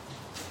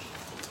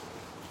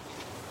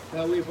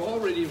Now, we've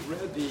already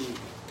read the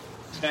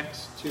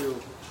text to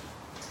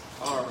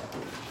our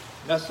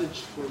message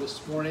for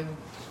this morning.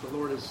 The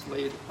Lord has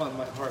laid upon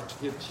my heart to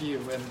give to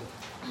you, and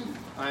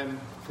I'm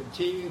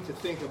continuing to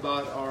think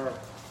about our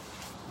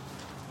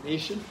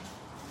nation,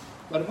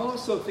 but I'm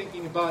also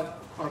thinking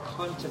about our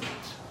continent,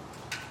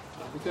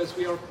 because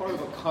we are part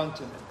of a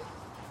continent,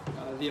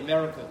 the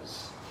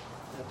Americas,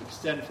 that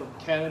extend from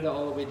Canada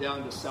all the way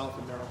down to South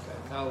America.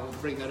 And I'll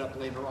bring that up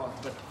later on.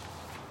 But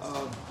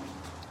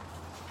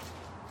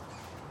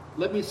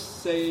let me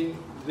say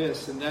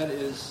this, and that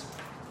is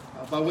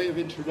by way of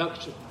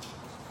introduction.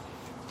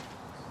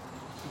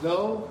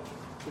 Though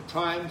the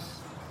times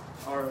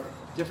are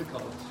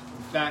difficult,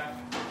 in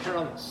fact,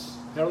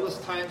 perilous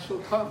times will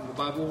come, the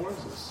Bible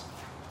warns us.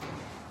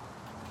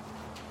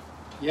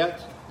 Yet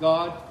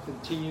God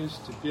continues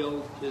to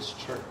build His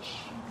church,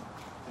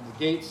 and the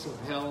gates of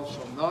hell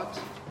shall not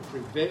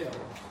prevail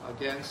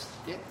against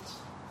it.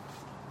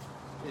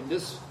 In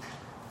this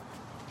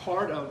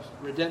part of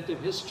redemptive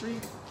history,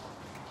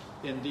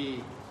 in the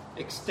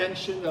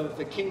extension of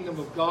the kingdom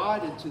of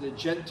God into the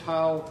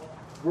Gentile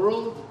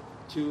world,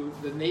 to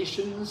the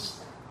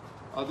nations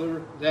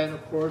other than,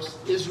 of course,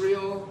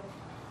 Israel,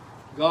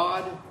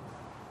 God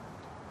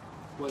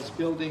was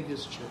building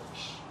His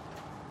church.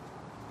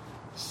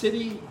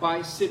 City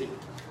by city,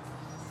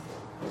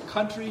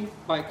 country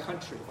by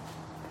country,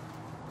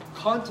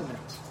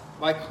 continent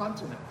by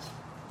continent.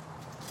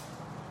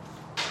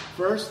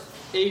 First,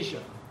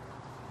 Asia,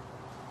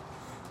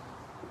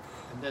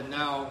 and then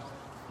now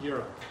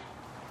Europe.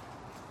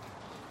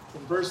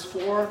 In verse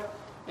 4,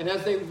 and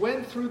as they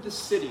went through the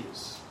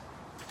cities,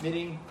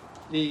 meaning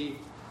the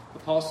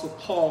Apostle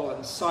Paul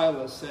and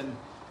Silas and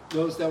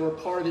those that were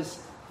part of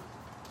his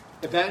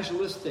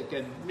evangelistic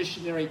and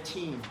missionary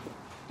team,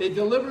 they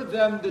delivered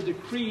them the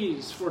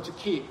decrees for to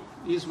keep.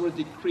 These were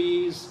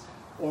decrees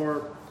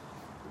or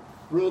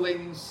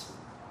rulings,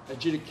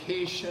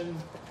 adjudication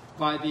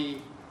by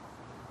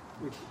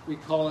we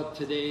call it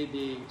today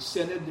the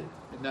Synod.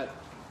 In that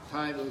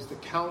time it was the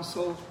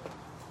Council,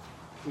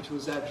 which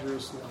was at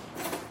Jerusalem.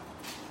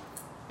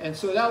 And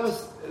so that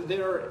was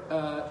their,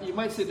 you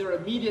might say, their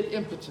immediate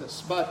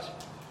impetus.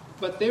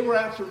 But they were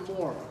after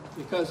more,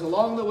 because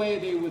along the way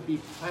they would be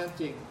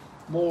planting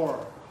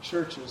more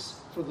churches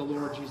for the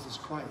Lord Jesus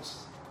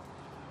Christ.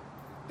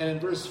 And in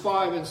verse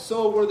 5, and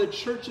so were the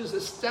churches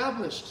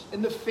established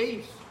in the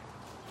faith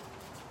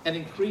and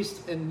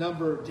increased in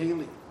number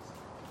daily.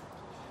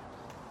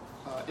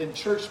 In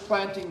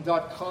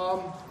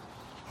churchplanting.com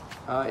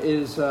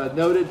is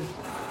noted,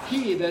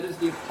 he, that is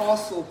the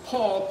Apostle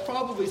Paul,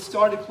 probably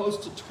started close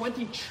to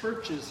 20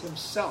 churches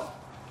himself.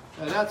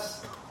 Now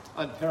that's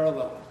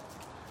unparalleled.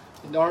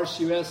 In the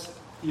RCUS,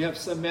 you have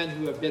some men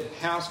who have been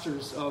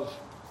pastors of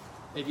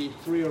maybe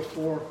 3 or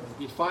 4,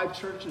 maybe 5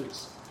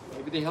 churches.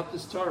 Maybe they helped to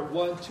start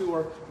 1, 2,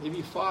 or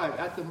maybe 5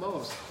 at the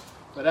most.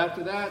 But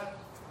after that,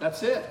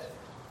 that's it.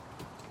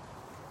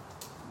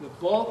 The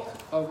bulk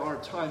of our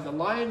time, the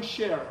lion's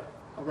share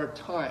of our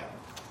time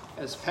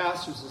as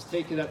pastors is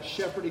taken up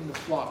shepherding the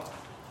flock.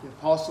 The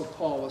Apostle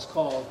Paul was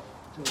called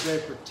to a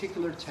very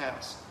particular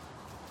task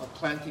of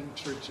planting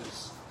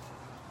churches.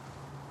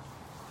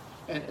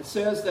 And it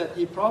says that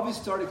he probably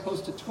started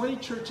close to 20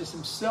 churches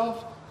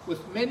himself,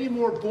 with many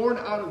more born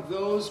out of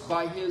those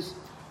by his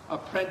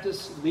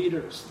apprentice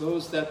leaders,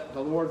 those that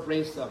the Lord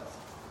raised up.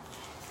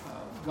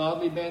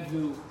 Godly men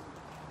who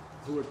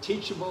were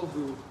teachable,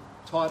 who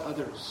taught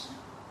others.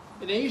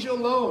 In Asia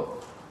alone,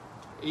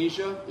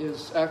 Asia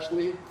is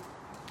actually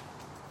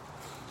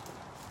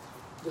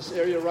this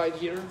area right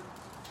here,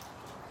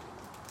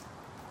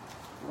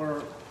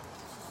 where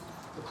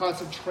the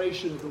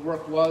concentration of the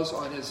work was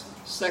on his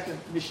second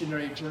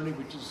missionary journey,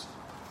 which is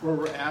where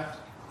we're at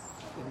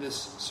in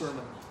this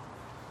sermon.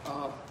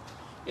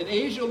 In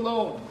Asia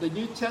alone, the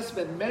New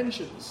Testament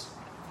mentions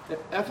that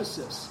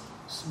Ephesus,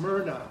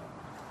 Smyrna,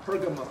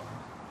 Pergamum,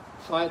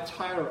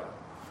 Thyatira,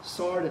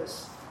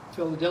 Sardis,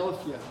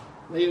 Philadelphia,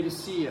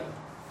 Laodicea,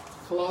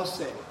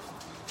 Colossae,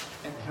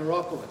 and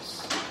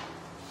Hierapolis.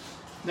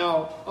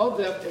 Now, of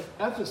them,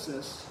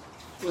 Ephesus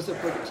was a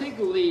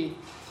particularly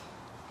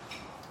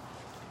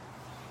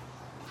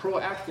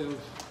proactive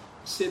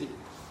city,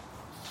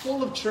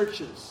 full of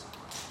churches,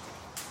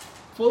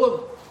 full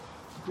of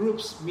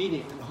groups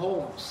meeting in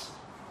homes,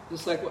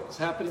 just like what's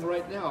happening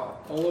right now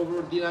all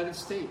over the United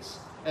States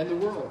and the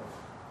world.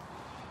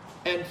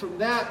 And from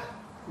that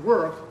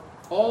work,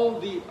 all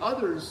the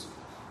others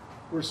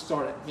were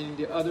started, meaning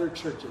the other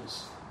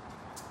churches.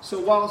 So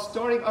while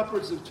starting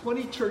upwards of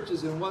 20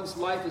 churches in one's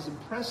life is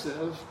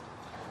impressive,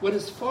 what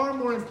is far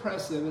more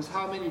impressive is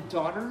how many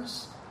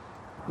daughters,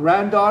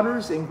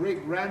 granddaughters, and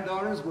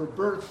great-granddaughters were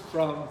birthed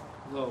from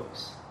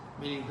those,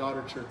 meaning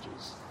daughter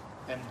churches,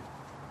 and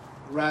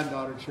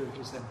granddaughter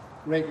churches, and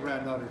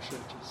great-granddaughter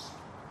churches.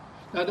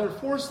 Now there are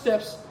 4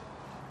 steps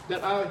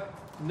that I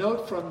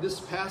note from this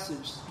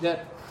passage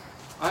that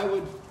I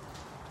would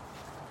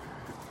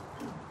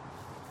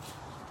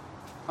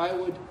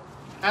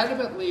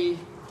adamantly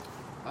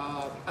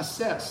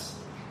assess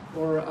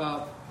or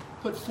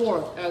put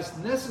forth as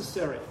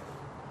necessary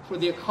for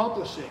the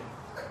accomplishing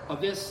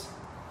of this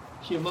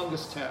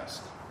humongous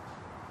task.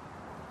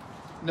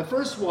 And the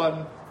first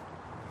one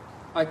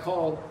I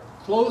call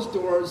closed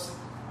doors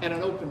and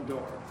an open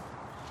door.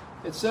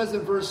 It says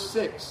in verse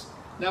 6,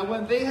 "Now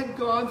when they had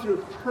gone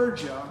through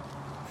Persia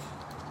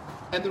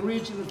and the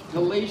region of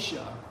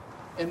Galatia,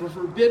 and were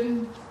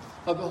forbidden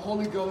of the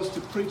Holy Ghost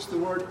to preach the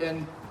word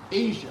in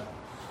Asia,"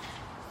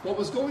 what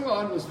was going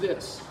on was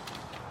this: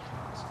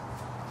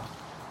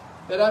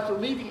 that after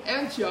leaving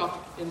Antioch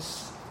in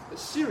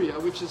Syria,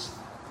 which is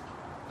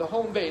the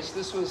home base,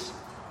 this was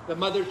the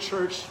mother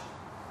church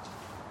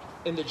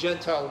in the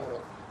Gentile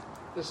world.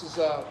 This is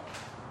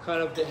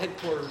kind of the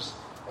headquarters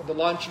of the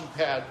launching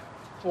pad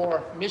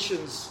for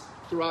missions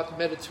throughout the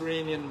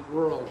Mediterranean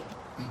world.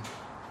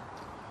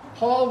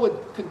 Paul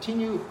would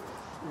continue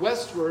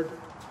westward,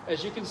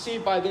 as you can see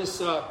by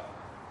this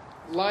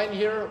line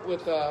here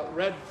with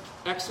red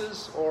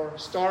X's or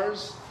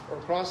stars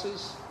or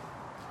crosses.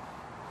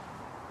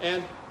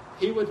 And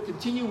he would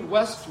continue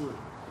westward,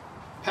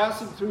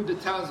 passing through the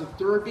towns of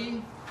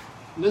Derbe,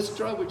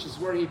 Lystra, which is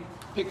where he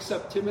picks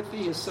up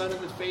Timothy, his son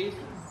in the faith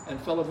and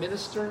fellow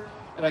minister,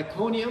 and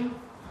Iconium,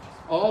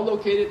 all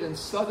located in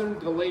southern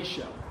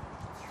Galatia.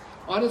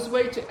 On his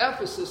way to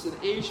Ephesus in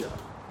Asia,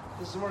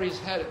 this is where he's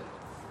headed.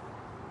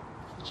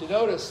 But you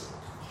notice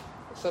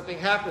something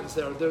happens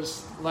there.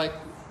 There's like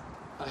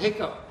a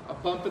hiccup, a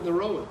bump in the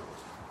road.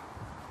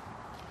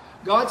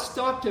 God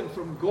stopped him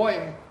from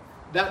going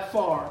that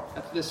far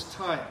at this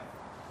time.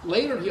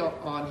 Later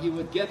on, he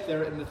would get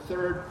there in the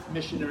third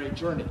missionary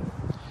journey.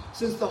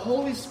 Since the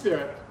Holy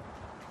Spirit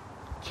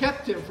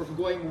kept him from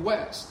going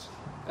west,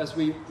 as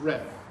we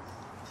read,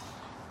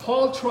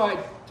 Paul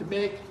tried to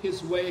make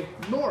his way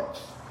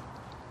north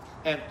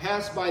and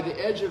pass by the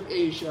edge of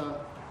Asia,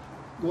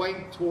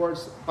 going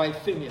towards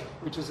Bithynia,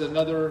 which is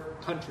another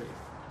country.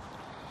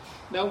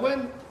 Now,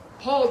 when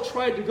Paul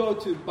tried to go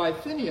to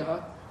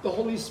Bithynia, the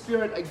Holy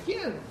Spirit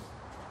again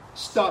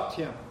stopped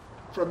him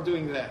from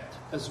doing that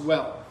as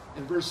well.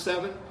 In verse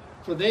 7,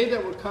 "For they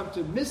that were come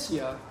to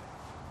Mysia,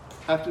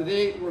 after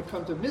they were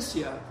come to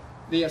Mysia,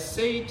 they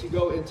essayed to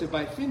go into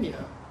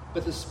Bithynia,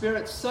 but the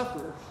Spirit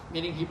suffered,"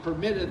 meaning he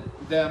permitted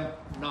them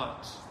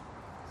not.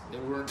 They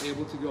weren't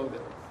able to go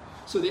there.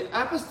 So the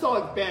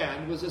apostolic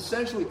band was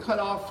essentially cut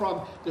off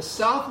from the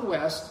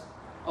southwest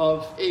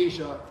of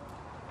Asia,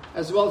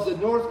 as well as the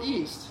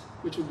northeast,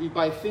 which would be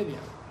Bithynia.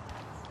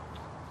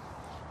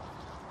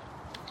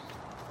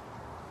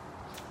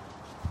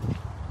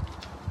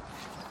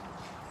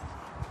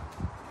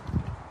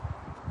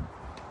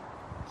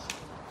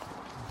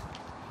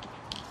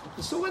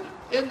 So what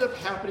ended up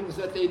happening is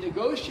that they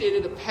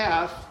negotiated a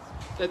path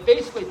that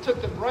basically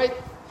took them right,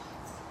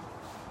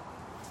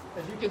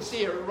 as you can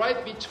see,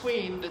 right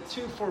between the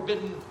two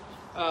forbidden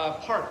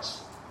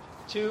parts,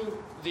 to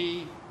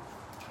the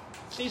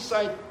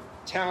seaside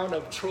town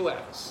of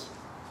Troas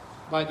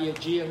by the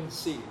Aegean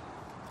Sea.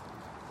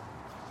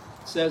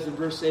 It says in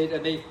verse 8,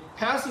 "And they,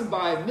 passing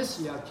by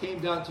Mysia, came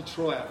down to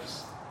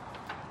Troas.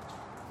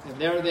 And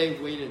there they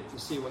waited to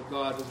see what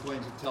God was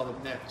going to tell them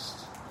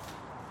next."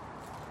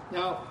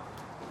 Now,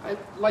 I'd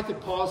like to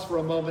pause for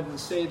a moment and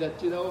say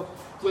that,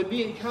 when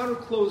we encounter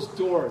closed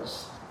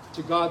doors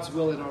to God's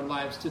will in our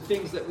lives, to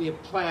things that we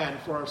have planned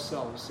for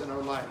ourselves in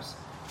our lives,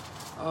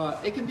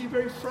 it can be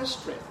very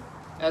frustrating,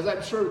 as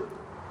I'm sure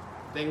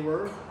they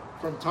were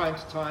from time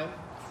to time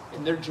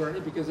in their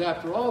journey, because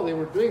after all, they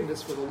were doing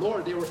this for the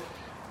Lord. They were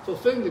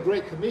fulfilling the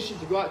Great Commission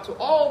to go out to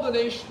all the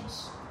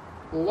nations.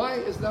 Well, why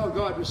is now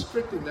God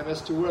restricting them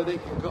as to where they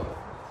can go?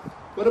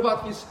 What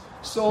about these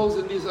souls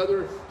in these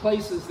other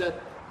places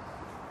that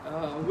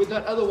would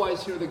not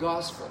otherwise hear the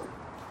gospel?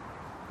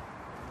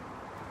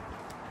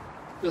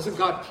 Doesn't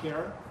God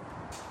care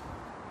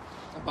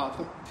about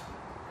them?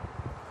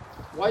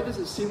 Why does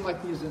it seem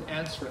like He isn't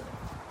answering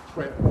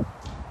prayer?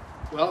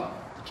 Well,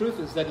 the truth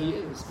is that He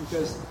is,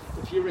 because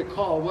if you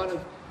recall, one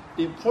of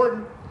the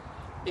important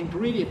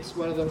ingredients,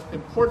 one of the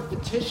important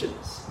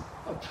petitions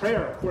of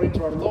prayer according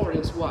to our Lord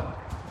is what?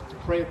 To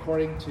pray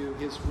according to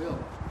His will.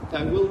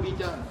 Thy will be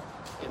done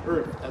in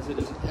earth as it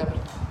is in heaven.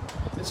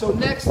 And so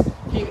next,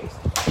 he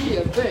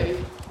and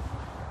they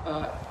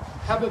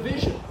have a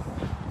vision.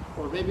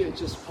 Or maybe it's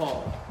just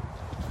Paul.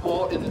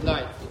 Paul in the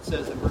night, it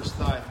says in verse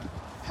 9,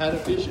 had a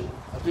vision.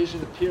 A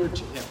vision appeared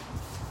to him.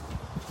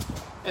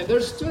 And there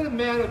stood a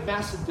man of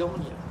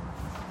Macedonia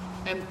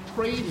and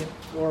prayed him,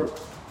 or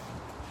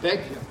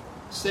begged him,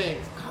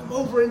 saying, "Come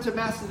over into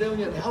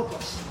Macedonia and help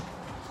us."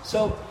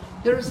 So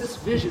there's this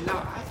vision.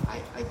 Now,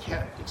 I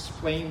can't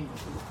explain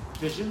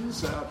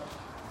visions.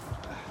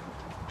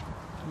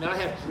 I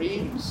have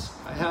dreams.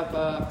 I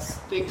have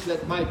things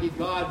that might be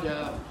God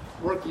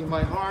working in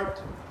my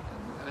heart.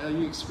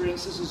 You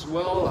experience this as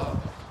well,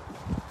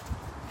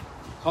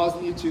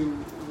 causing you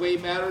to weigh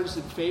matters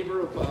in favor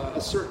of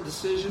a certain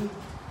decision,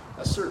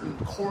 a certain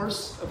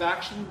course of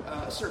action,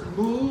 a certain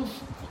move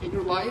in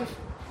your life,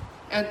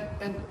 and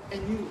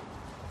you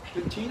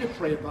continue to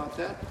pray about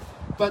that.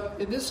 But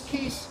in this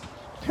case,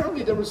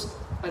 apparently there was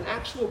an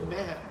actual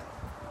man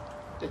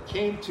that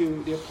came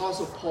to the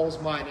Apostle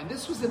Paul's mind. And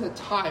this was in a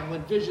time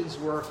when visions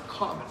were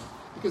common,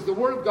 because the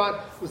Word of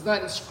God was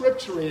not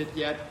inscripturated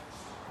yet.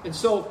 And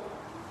so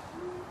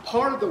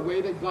part of the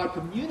way that God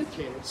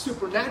communicated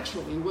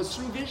supernaturally was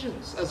through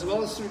visions, as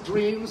well as through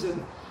dreams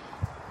and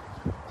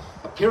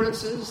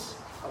appearances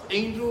of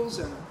angels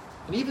and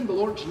even the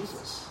Lord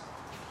Jesus.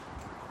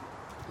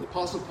 The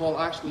Apostle Paul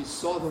actually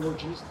saw the Lord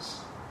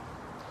Jesus.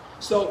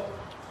 So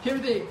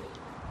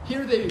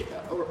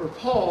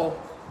Paul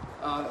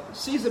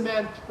sees a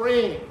man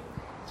praying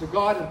to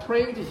God and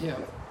praying to him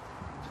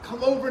to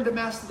come over into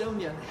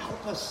Macedonia and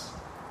help us.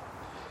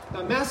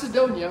 Now,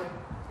 Macedonia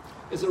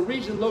is a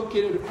region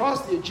located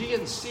across the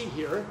Aegean Sea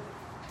here,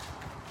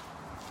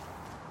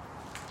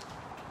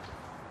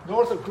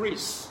 north of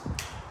Greece.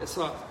 It's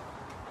a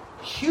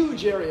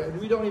huge area, and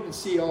we don't even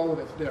see all of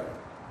it there.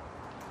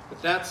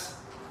 But that's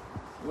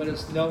what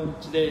is known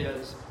today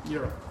as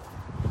Europe.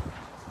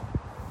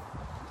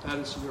 That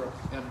is Europe.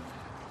 And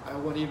I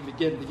won't even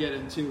begin to get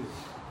into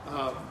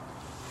the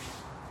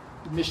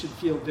mission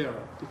field there,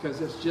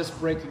 because it's just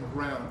breaking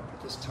ground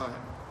at this time.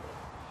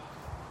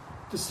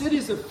 The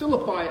cities of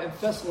Philippi and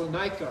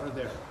Thessalonica are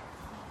there.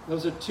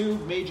 Those are two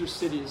major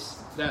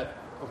cities that,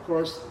 of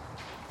course,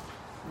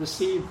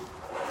 received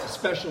a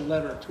special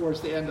letter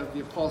towards the end of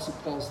the Apostle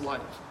Paul's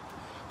life.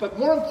 But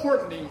more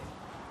importantly,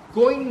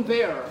 going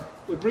there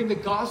would bring the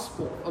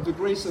gospel of the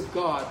grace of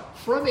God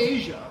from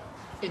Asia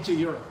into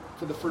Europe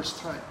for the first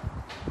time.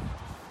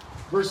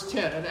 Verse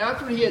 10, and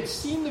after he had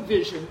seen the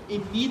vision,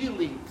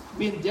 immediately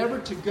we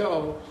endeavored to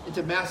go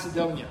into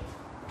Macedonia.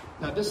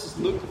 Now this is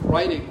Luke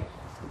writing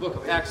the book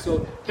of Acts,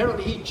 so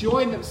apparently he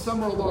joined them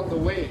somewhere along the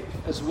way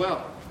as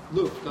well.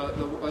 Luke,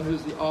 the one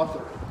who's the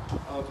author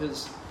of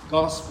his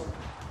gospel.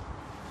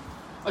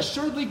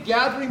 Assuredly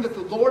gathering that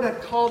the Lord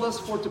had called us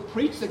for to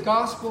preach the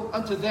gospel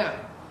unto them.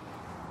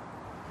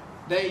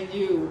 They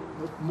knew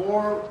with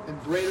more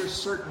and greater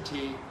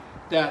certainty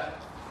that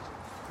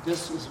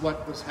this was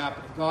what was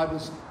happening. God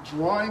was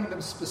drawing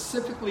them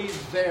specifically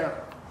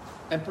there,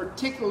 and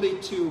particularly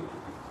to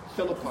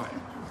Philippi,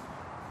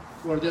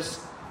 where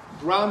this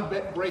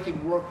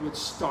groundbreaking work would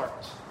start.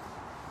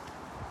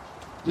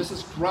 This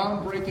is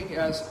groundbreaking,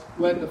 as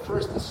when the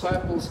first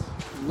disciples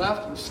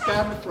left, were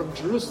scattered from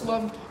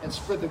Jerusalem and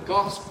spread the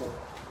gospel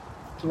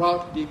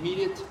throughout the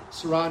immediate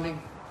surrounding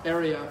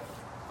area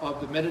of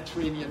the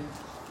Mediterranean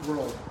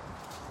world.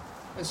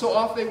 And so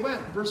off they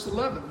went. Verse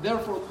 11,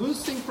 therefore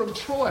loosing from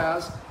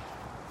Troas,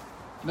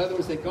 in other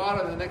words, they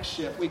got on the next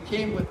ship, we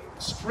came with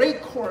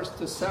straight course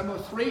to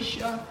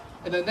Samothracia,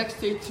 and the next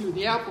day to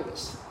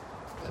Neapolis.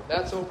 And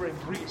that's over in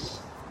Greece.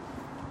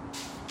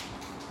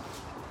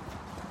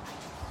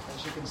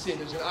 As you can see,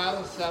 there's an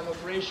island,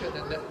 Samothracia,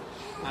 and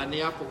then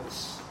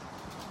Neapolis.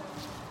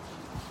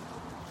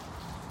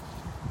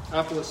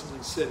 Neapolis is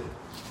a city.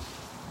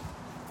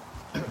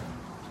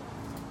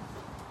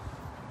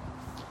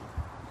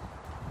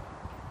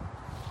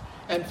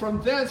 And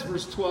from thence,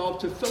 verse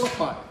 12, to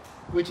Philippi,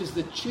 which is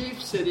the chief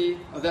city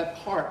of that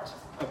part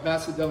of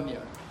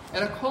Macedonia,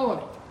 and a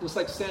colony, just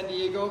like San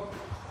Diego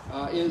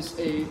is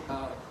a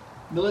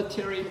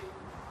military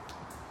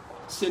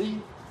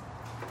city.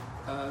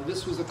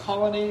 This was a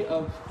colony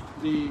of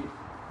the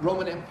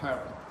Roman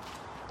Empire.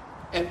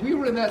 And we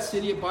were in that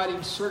city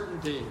abiding certain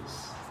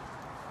days.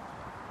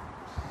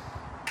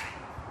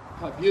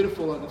 How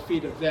beautiful are the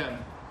feet of them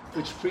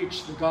which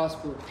preach the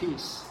gospel of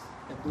peace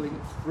and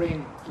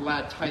bring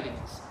glad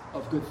tidings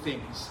of good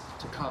things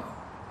to come.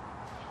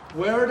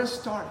 Where to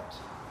start?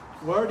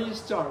 Where do you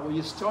start? Well,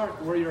 you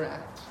start where you're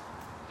at.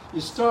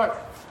 You start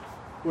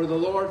where the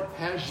Lord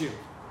has you.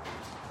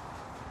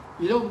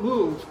 You don't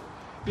move.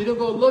 You don't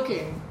go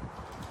looking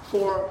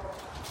for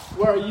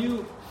where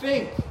you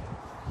think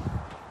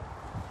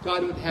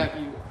God would have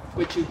you,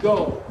 but you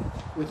go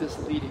with His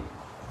leading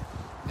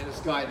and His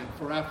guiding.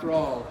 For after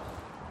all,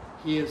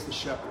 He is the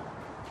shepherd.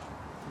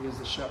 He is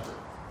the shepherd.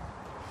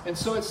 And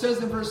so it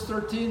says in verse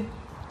 13,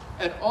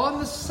 and on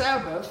the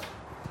Sabbath,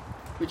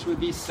 which would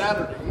be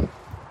Saturday,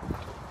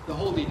 the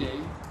holy day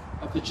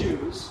of the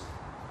Jews,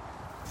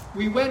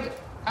 we went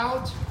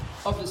out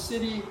of the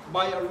city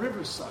by a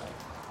riverside,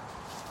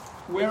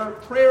 where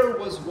prayer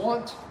was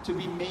wont to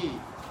be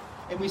made.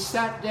 And we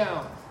sat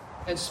down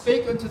and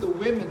spake unto the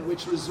women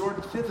which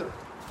resorted thither.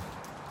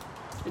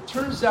 It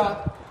turns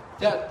out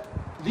that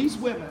these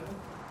women,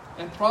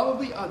 and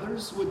probably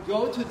others, would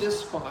go to this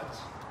spot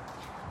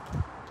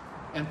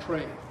and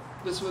pray.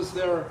 This was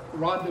their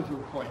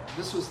rendezvous point.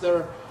 This was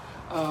their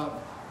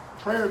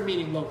prayer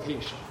meeting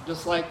location.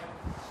 Just like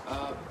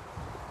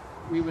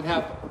we would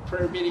have a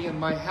prayer meeting in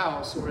my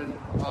house or in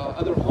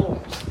other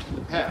homes in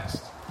the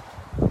past.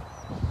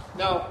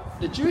 Now,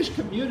 the Jewish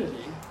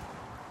community,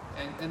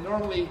 and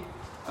normally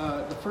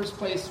the first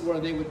place where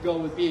they would go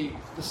would be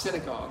the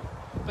synagogue.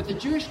 But the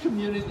Jewish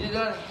community did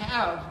not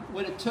have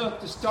what it took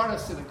to start a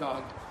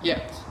synagogue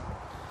yet,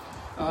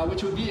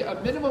 which would be a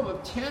minimum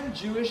of 10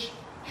 Jewish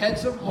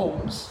heads of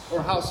homes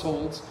or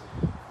households.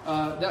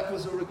 That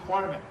was a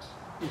requirement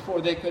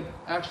before they could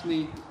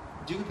actually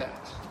do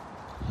that.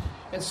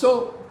 And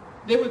so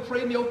they would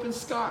pray in the open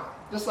sky.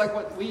 just like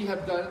what we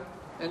have done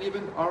and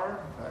even are,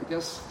 I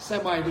guess,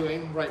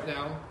 semi-doing right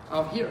now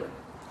out here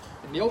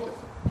in the open.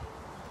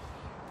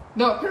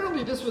 Now,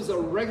 apparently this was a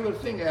regular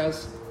thing,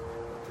 as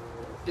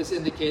is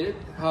indicated,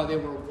 how they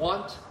were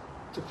wont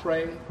to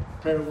pray.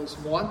 Prayer was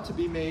wont to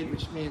be made,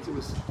 which means it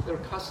was their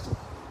custom.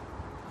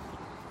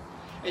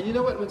 And you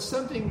know what? When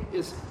something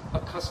is a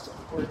custom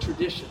or a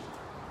tradition,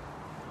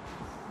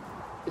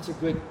 it's a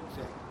good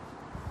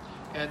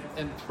thing.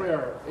 And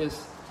prayer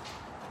is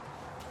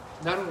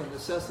not only a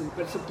necessity,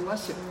 but it's a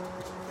blessing.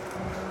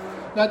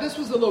 Now, this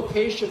was a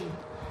location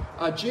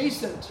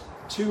adjacent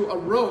to a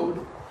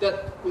road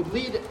that would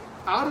lead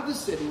out of the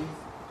city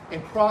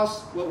and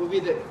cross what would be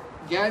the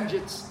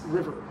Ganges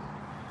River.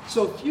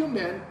 So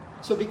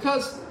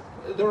because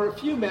there were a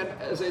few men,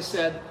 as I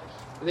said,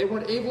 they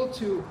weren't able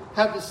to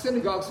have the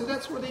synagogue, so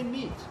that's where they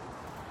meet.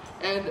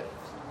 And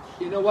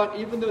you know what?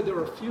 Even though there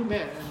were a few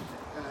men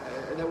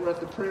that were at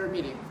the prayer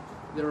meeting,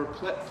 there were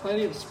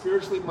plenty of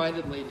spiritually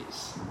minded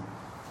ladies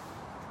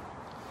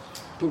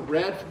who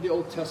read from the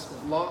Old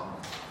Testament law,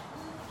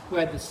 who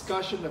had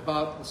discussion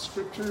about the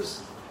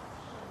scriptures.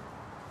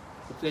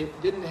 If they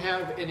didn't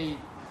have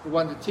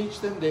anyone to teach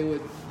them, they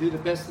would do the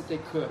best that they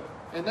could.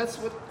 And that's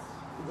what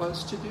it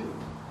was to do.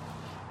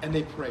 And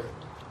they prayed.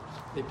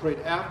 They prayed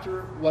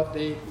after what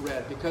they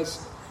read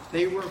because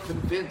they were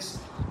convinced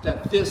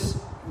that this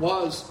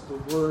was the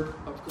Word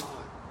of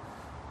God.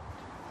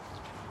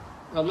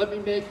 Now let me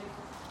make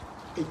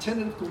a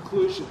tentative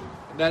conclusion,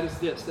 and that is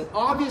this, that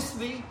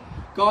obviously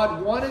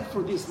God wanted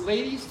for these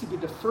ladies to be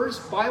the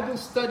first Bible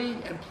study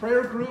and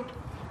prayer group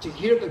to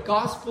hear the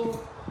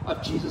gospel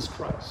of Jesus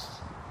Christ,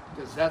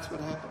 because that's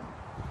what happened.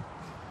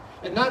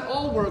 And not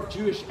all were of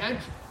Jewish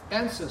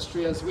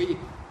ancestry, as we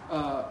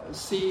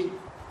see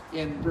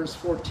in verse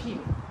 14.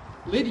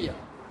 Lydia,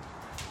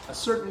 a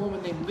certain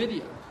woman named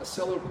Lydia, a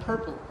seller of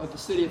purple of the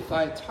city of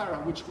Thyatira,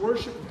 which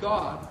worshipped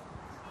God,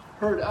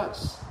 heard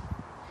us.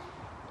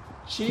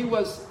 She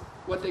was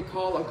what they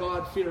call a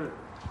God-fearer.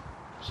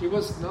 She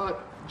was not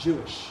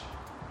Jewish.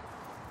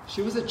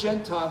 She was a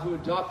Gentile who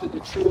adopted the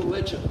true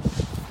religion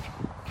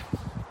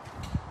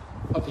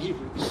of the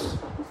Hebrews.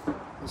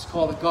 It's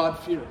called a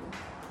God-fearer.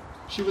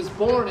 She was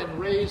born and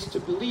raised to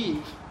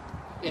believe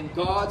in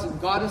gods and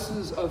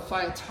goddesses of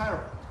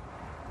Thyatira.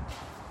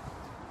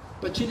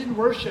 But she didn't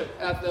worship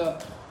at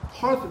the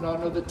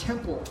Parthenon or the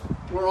temple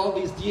where all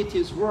these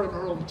deities were in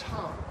her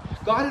hometown.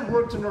 God had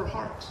worked in her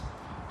heart.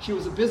 She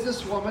was a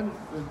businesswoman,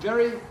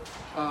 very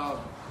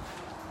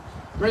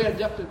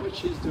adept at what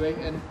she's doing,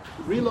 and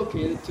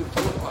relocated to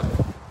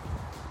Philippi.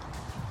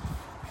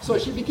 So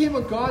she became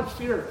a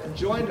God-fearer and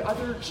joined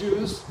other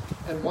Jews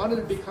and wanted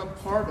to become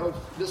part of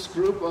this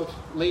group of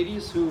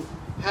ladies who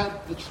had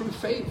the true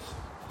faith.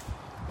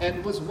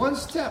 And was one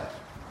step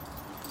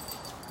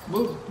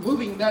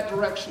moving in that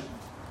direction,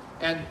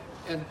 and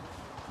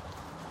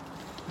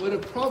would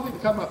have probably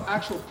become an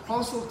actual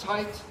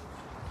proselyte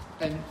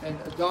and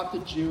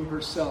adopted Jew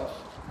herself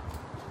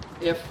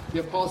if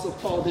the Apostle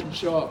Paul didn't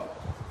show up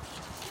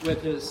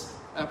with his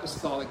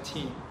apostolic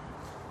team.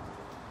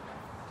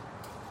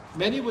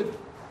 Many would,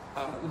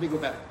 let me go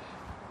back.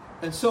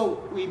 And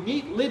so we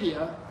meet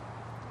Lydia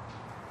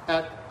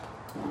at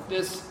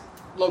this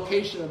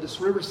location of this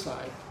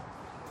riverside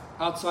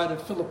outside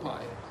of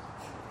Philippi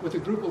with a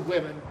group of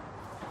women,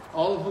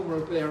 all of whom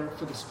were there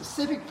for the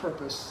specific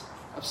purpose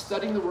of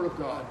studying the Word of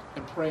God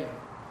and praying.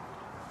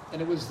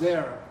 And it was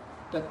there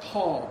that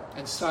Paul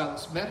and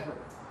Silas met her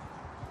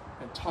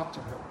and talked to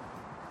her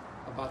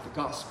about the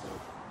gospel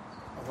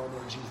of our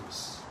Lord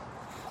Jesus.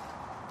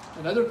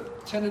 Another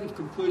tentative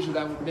conclusion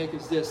I would make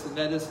is this, and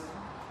that is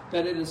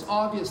that it is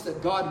obvious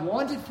that God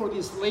wanted for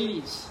these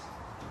ladies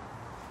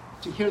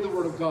to hear the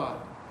Word of God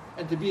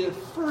and to be the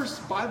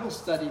first Bible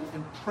study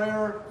and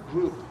prayer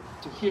group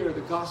to hear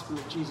the gospel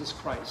of Jesus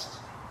Christ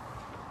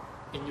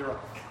in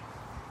Europe.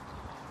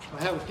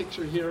 I have a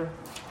picture here.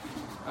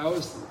 I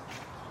always,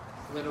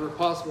 whenever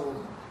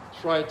possible,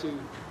 try to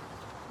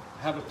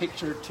have a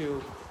picture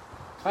to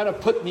kind of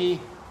put me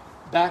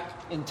back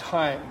in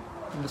time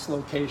in this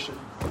location.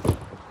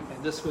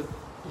 And this would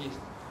be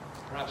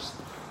perhaps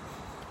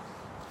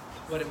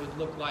what it would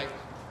look like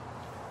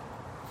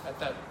at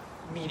that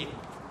meeting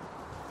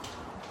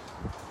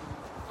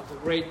of the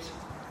great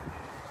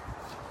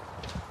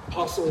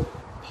Apostle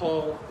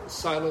Paul,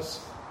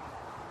 Silas,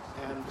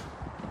 and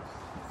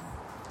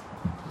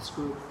this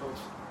group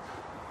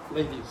of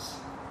ladies.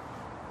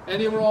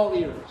 And they were all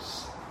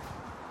ears.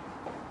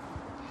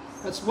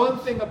 That's one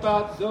thing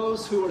about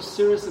those who are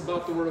serious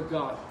about the Word of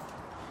God.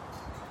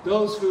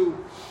 Those who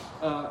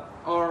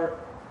are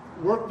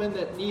workmen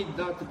that need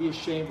not to be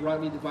ashamed,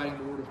 rightly dividing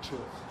the word of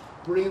truth.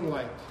 Brilliant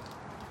light,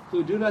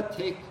 who do not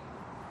take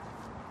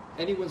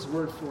anyone's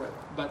word for it,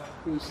 but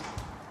who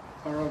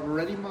are of a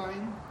ready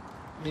mind,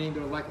 meaning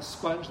they're like a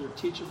sponge, they're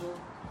teachable,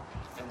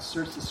 and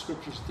search the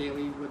scriptures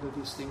daily whether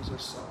these things are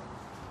so.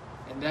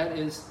 And that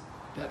is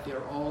that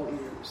they're all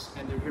ears,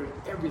 and they're hearing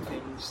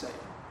everything you say.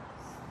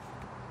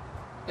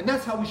 And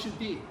that's how we should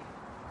be.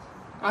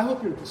 I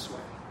hope you're this way.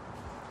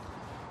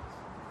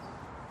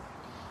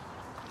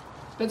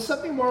 Then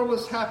something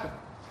marvelous happened.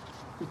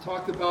 We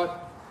talked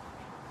about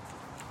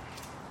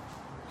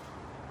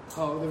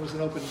how there was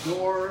an open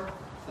door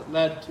that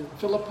led to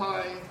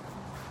Philippi.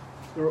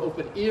 There were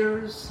open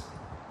ears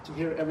to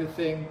hear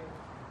everything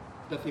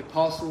that the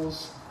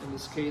apostles, in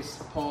this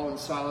case Paul and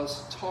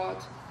Silas,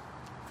 taught.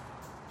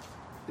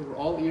 They were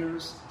all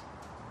ears,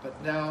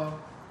 but now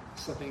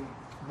something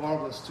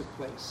marvelous took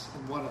place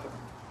in one of them.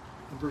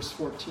 In verse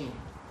 14,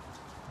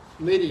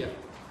 Lydia,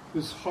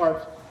 whose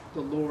heart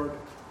the Lord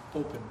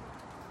opened.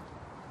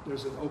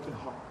 There's an open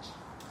heart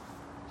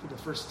for the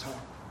first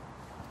time.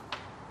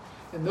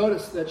 And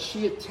notice that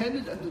she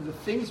attended unto the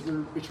things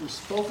which were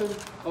spoken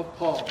of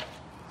Paul.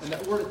 And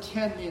that word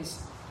attend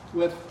means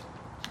with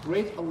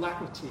great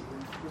alacrity,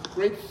 with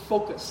great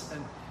focus,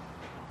 and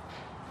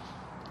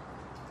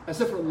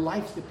as if her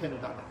life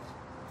depended on it.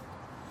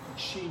 And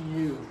she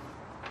knew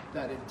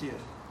that it did.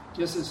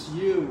 Just as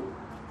you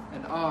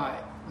and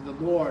I, when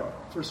the Lord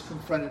first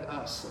confronted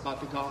us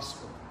about the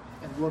gospel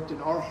and worked in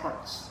our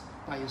hearts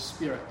by His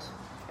Spirit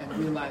and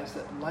realized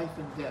that life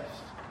and death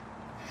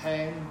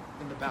hang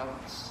in the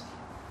balance,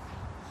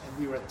 and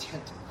we were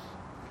attentive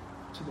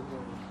to the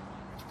Word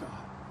of God.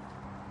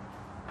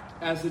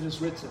 As it is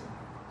written,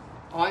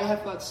 I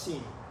have not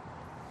seen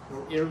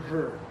nor ear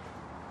heard,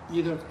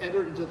 neither have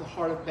entered into the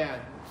heart of man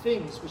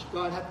things which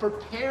God hath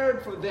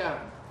prepared for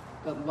them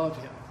that love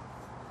Him.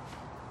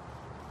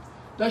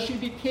 Thus she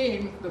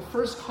became the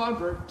first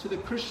convert to the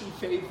Christian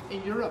faith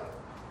in Europe.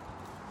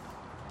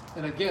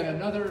 And again,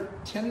 another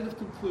tentative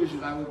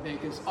conclusion I would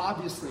make is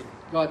obviously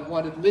God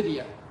wanted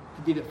Lydia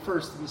to be the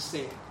first to be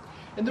saved.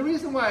 And the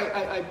reason why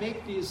I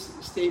make these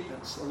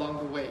statements along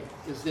the way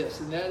is this,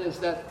 and that is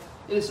that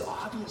it is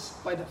obvious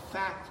by the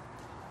fact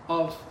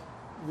of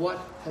what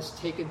has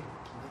taken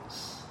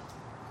place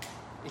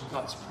in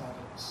God's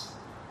providence,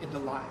 in the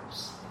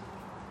lives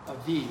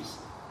of these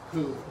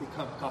who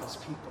become God's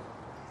people.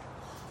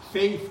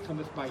 Faith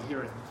cometh by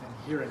hearing, and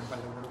hearing by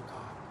the word of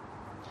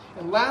God.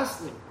 And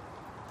lastly,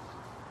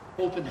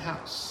 open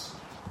house.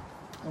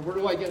 And where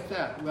do I get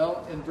that?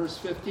 Well, in verse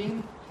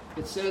 15,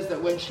 it says that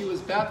when she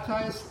was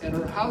baptized and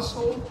her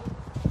household,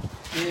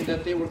 meaning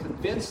that they were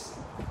convinced,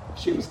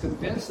 she was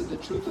convinced of the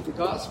truth of the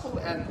gospel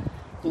and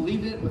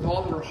believed it with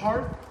all of her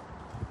heart,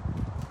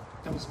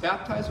 and was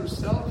baptized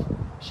herself,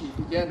 she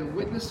began to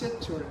witness it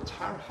to her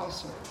entire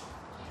household.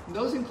 And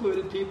those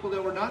included people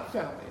that were not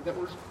family, that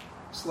were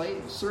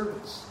slaves,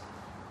 servants.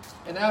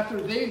 And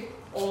after they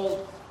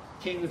all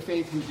came to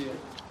faith who did,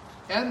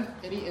 and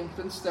any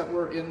infants that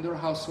were in their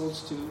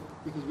households too,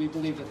 because we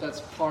believe that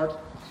that's part,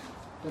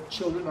 that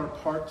children are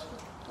part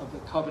of the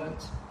covenant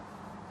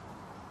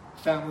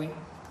family,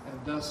 and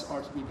thus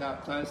are to be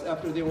baptized.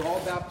 After they were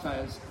all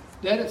baptized,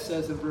 then it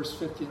says in verse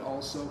 15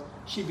 also,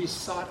 she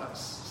besought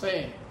us,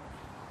 saying,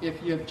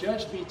 if you have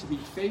judged me to be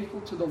faithful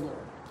to the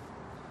Lord,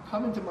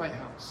 come into my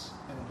house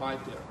and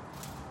abide there.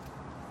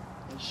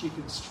 And she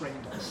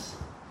constrained us.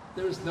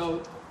 There is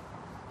no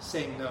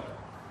saying no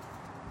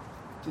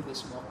to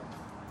this woman.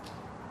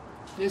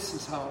 This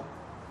is how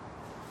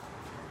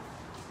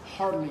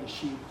heartily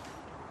she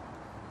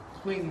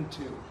clung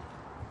to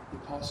the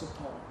Apostle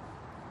Paul.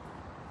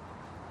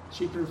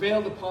 She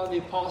prevailed upon the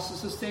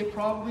apostles to stay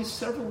probably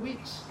several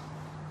weeks.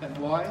 And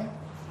why?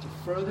 To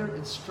further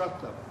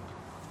instruct them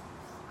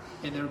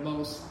in their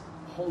most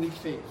holy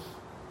faith,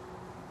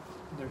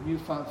 in their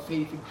newfound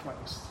faith in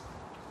Christ.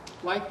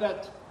 Like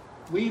that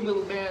wee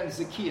little man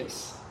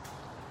Zacchaeus,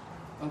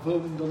 of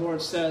whom the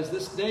Lord says,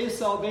 this day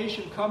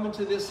salvation come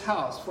into this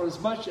house, for as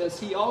much as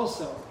he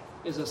also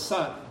is a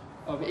son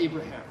of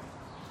Abraham.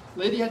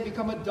 Lydia had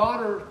become a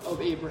daughter of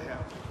Abraham,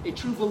 a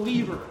true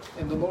believer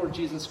in the Lord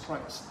Jesus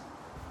Christ.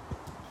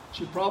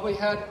 She probably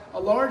had a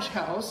large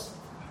house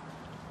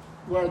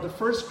where the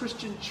first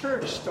Christian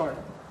church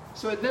started.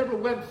 So it never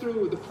went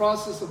through the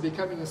process of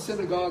becoming a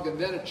synagogue and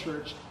then a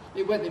church.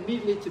 It went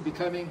immediately to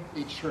becoming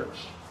a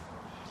church.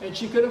 And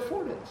she could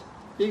afford it,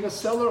 being a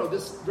seller of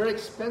this very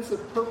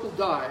expensive purple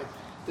dye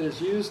that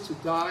is used to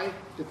dye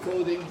the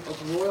clothing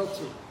of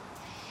royalty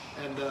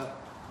and the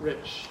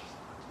rich.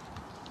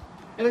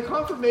 And a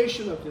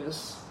confirmation of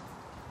this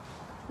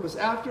was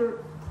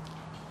after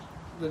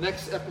the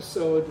next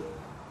episode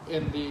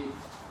in the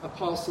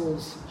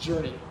apostles'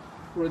 journey,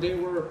 where they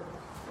were,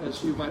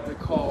 as you might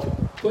recall,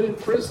 put in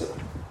prison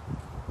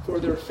for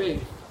their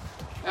faith.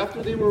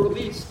 After they were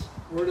released,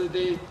 where did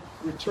they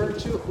return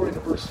to? According to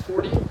verse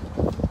 40,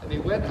 and they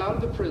went out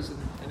of the prison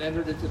and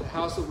entered into the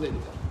house of Lydia.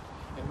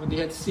 And when they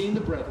had seen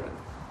the brethren,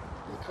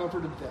 they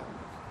comforted them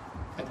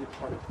and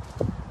departed.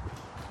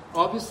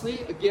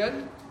 Obviously,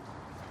 again,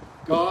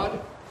 God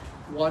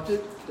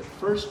wanted the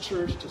first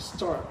church to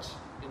start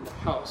in the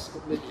house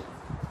of Lydia.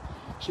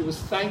 She was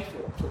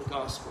thankful for the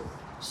gospel,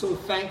 so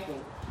thankful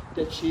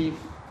that she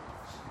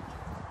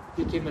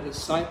became a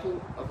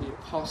disciple of the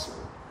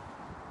apostle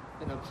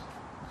and of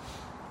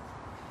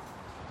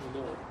the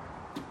Lord.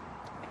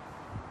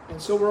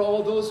 And so were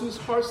all those whose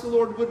hearts the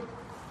Lord would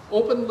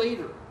open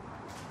later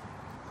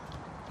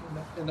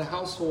in the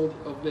household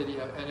of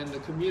Lydia and in the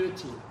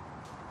community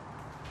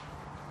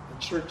and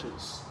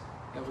churches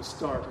that would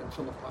start in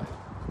Philippi.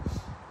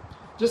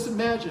 Just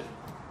imagine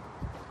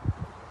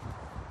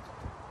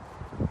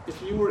if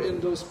you were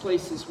in those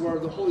places where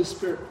the Holy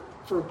Spirit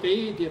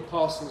forbade the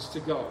apostles to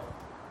go,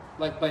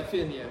 like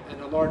Bithynia and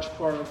a large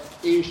part of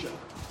Asia,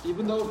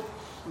 even though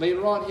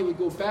later on he would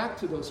go back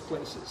to those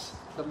places,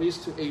 at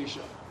least to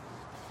Asia.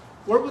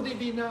 Where would they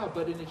be now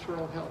but in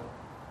eternal hell?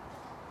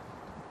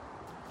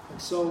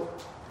 And so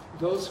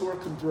those who are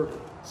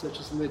converted, such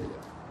as Lydia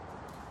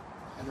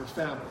and her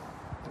family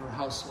and her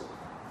household,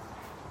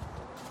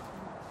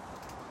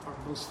 are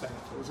most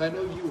thankful, as I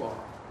know you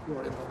are, who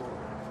are in the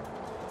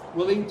Lord,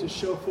 willing to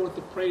show forth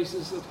the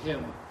praises of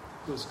Him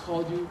who has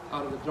called you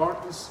out of the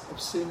darkness of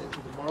sin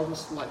into the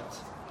marvelous light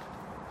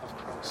of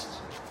Christ.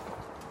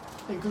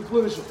 In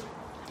conclusion,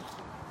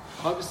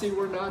 obviously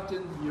we're not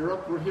in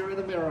Europe, we're here in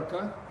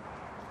America.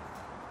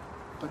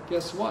 But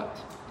guess what?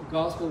 The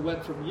gospel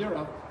went from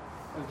Europe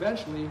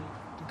eventually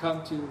to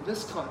come to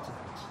this continent.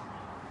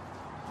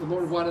 The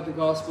Lord wanted the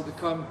gospel to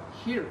come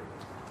here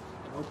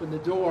and open the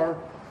door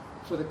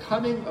for the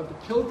coming of the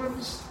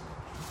Pilgrims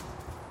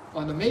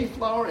on the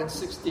Mayflower in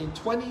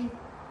 1620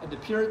 and the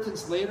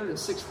Puritans later in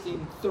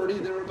 1630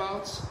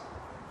 thereabouts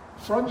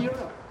from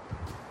Europe.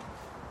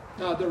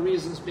 Now their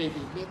reasons may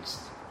be mixed,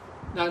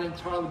 not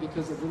entirely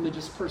because of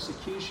religious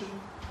persecution,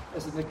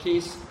 as in the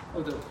case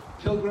of the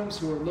Pilgrims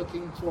who were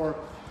looking for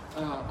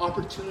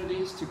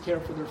opportunities to care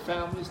for their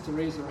families, to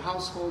raise their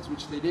households,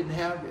 which they didn't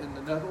have in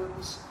the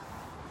Netherlands.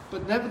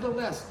 But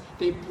nevertheless,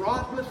 they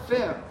brought with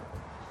them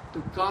the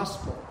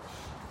gospel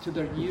to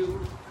their new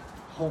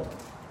home,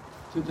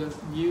 to the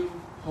new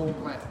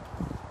homeland.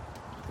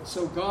 And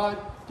so God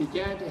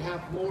began to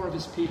have more of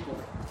His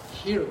people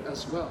here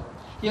as well.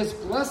 He has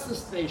blessed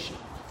this nation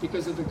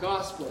because of the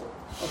gospel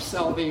of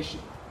salvation.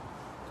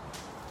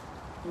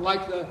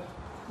 Like the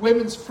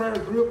women's prayer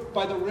group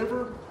by the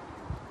river,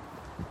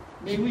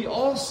 may we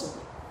also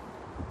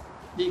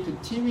be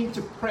continuing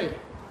to pray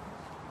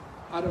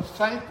out of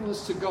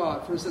thankfulness to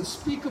God for His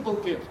unspeakable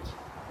gift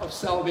of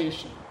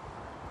salvation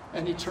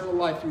and eternal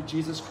life through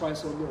Jesus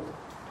Christ our Lord.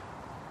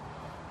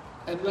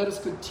 And let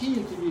us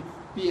continue to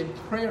be in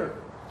prayer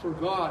for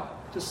God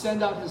to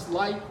send out His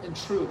light and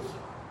truth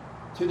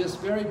to this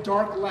very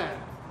dark land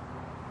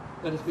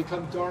that has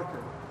become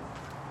darker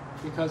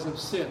because of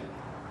sin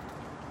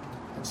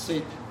and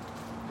Satan.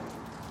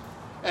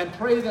 And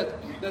pray that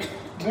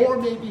more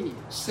may be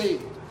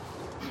saved.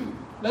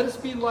 Let us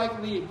be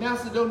like the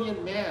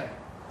Macedonian man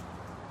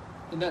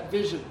in that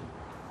vision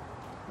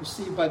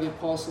received by the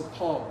Apostle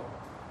Paul.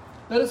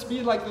 Let us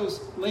be like those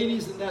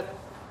ladies in that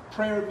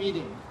prayer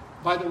meeting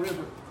by the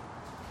river.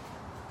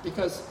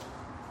 Because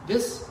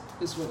this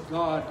is what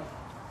God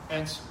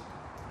answered.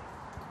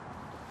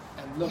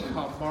 And look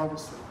how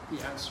marvelously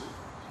He answered.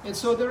 And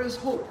so there is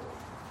hope.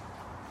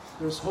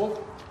 There's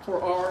hope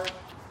for our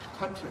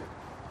country.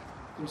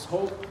 There's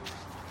hope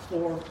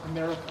for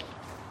America.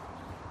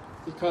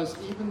 Because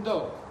even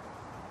though,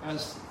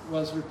 as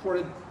was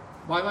reported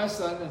by my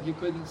son, and he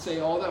couldn't say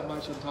all that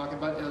much, I'm talking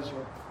about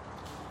Ezra,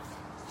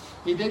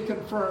 he did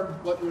confirm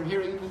what we're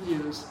hearing in the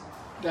news,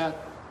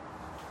 that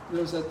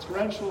there's a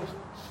torrential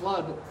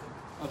flood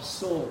of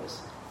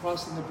souls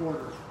crossing the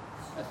border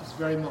at this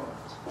very moment.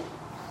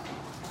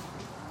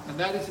 And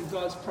that is in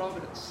God's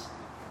providence.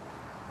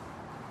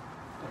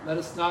 But let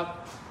us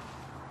not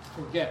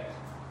forget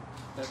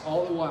that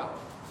all the while,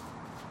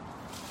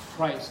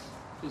 Christ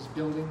is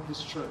building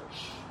His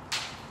church.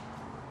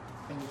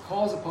 And He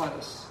calls upon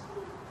us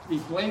to be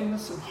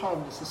blameless and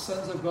harmless as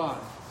sons of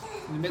God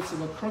in the midst of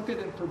a crooked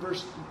and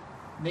perverse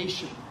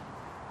nation,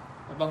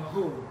 among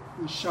whom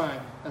we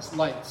shine as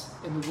lights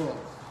in the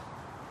world,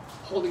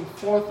 holding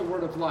forth the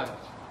word of life,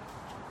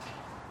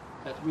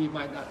 that we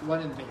might not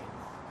run in vain,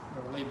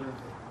 nor labor in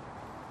vain.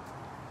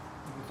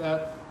 And with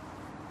that,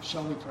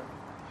 shall we pray.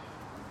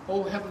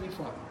 Oh, Heavenly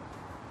Father,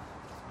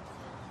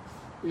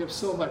 we have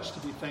so much to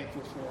be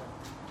thankful for.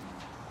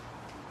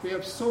 We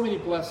have so many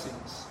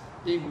blessings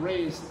being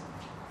raised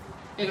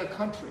in a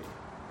country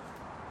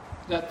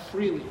that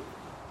freely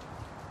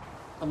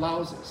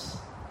allows us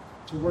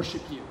to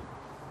worship You,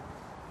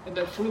 and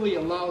that freely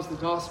allows the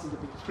gospel to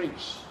be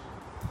preached,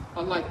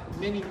 unlike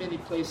many, many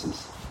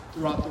places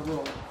throughout the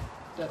world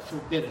that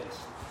forbid it.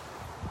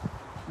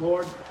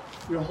 Lord,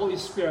 Your Holy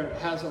Spirit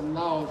has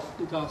allowed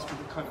the gospel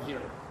to come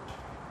here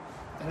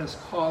and has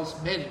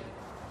caused many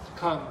to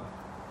come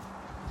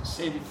to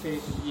saving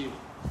faith in You.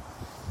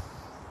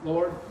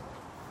 Lord,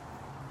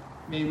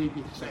 may we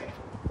be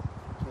thankful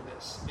for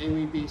this. May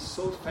we be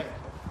so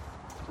thankful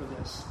for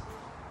this,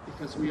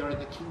 because we are in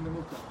the kingdom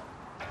of God.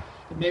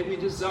 And may we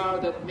desire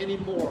that many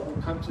more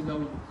will come to know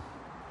You.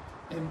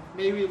 And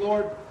may we,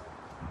 Lord,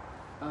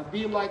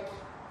 be like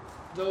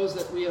those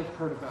that we have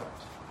heard about,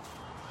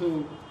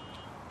 who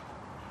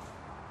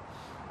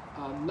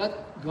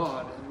let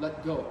God and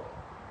let go,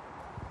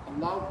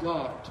 allowed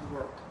God to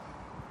work,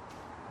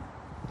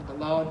 and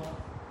allowed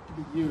to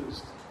be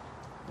used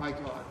by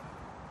God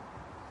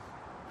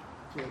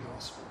for the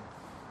gospel.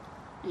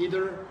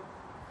 Either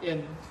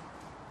in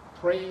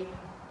praying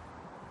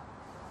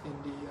in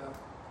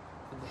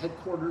the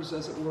headquarters,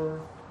 as it were,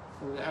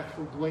 or the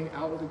actual going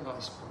out of the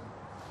gospel.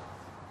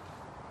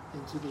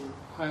 into the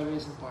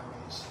highways and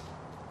byways,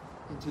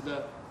 into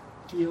the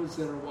fields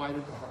that are wide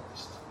in the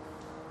harvest.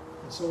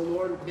 And so,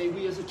 Lord, may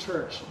we as a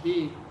church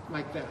be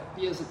like that,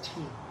 be as a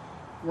team,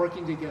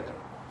 working together,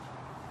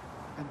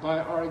 and by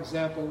our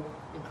example,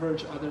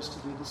 encourage others to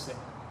do the same.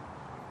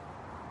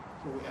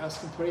 For we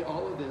ask and pray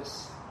all of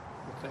this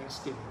with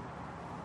thanksgiving.